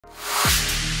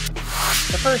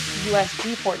The first U.S.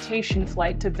 deportation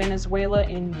flight to Venezuela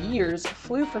in years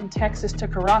flew from Texas to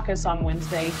Caracas on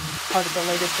Wednesday, part of the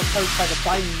latest approach by the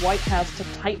Biden White House to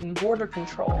tighten border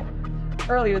control.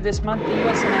 Earlier this month, the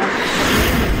U.S. announced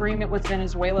an agreement with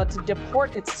Venezuela to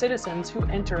deport its citizens who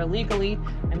enter illegally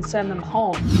and send them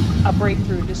home, a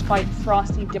breakthrough despite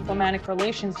frosty diplomatic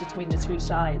relations between the two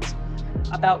sides.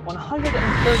 About 130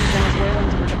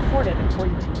 Venezuelans were deported,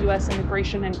 according to U.S.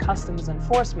 Immigration and Customs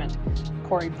Enforcement.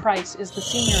 Corey Price is the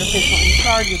senior official in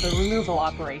charge of the removal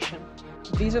operation.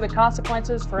 These are the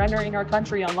consequences for entering our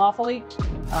country unlawfully.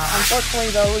 Unfortunately,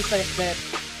 those that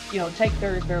take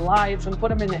their lives and put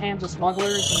them in the hands of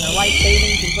smugglers, and their life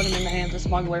savings and put them in the hands of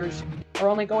smugglers, are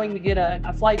only going to get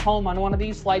a flight home on one of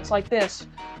these flights like this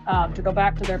to go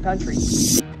back to their country.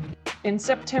 In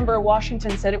September,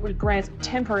 Washington said it would grant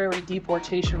temporary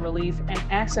deportation relief and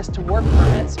access to work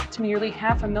permits to nearly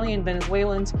 500,000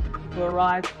 Venezuelans who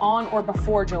arrived on or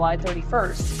before July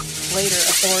 31st. Later,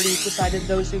 authorities decided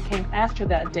those who came after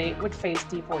that date would face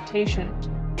deportation.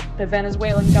 The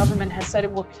Venezuelan government has said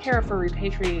it will care for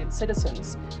repatriated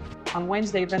citizens. On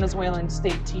Wednesday, Venezuelan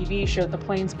state TV showed the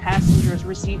plane's passengers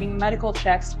receiving medical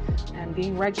checks and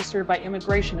being registered by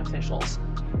immigration officials.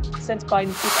 Since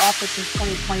Biden took office in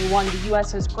 2021, the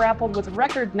U.S. has grappled with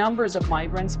record numbers of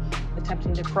migrants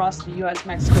attempting to cross the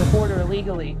U.S.-Mexico border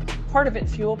illegally, part of it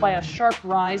fueled by a sharp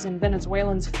rise in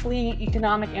Venezuelans fleeing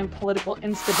economic and political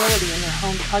instability in their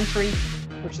home country,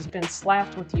 which has been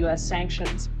slapped with U.S.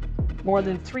 sanctions. More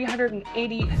than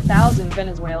 380,000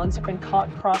 Venezuelans have been caught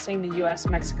crossing the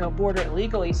U.S.-Mexico border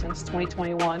illegally since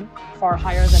 2021, far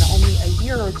higher than only a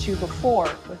year or two before,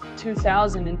 with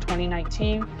 2,000 in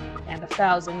 2019 and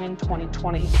 1,000 in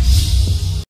 2020.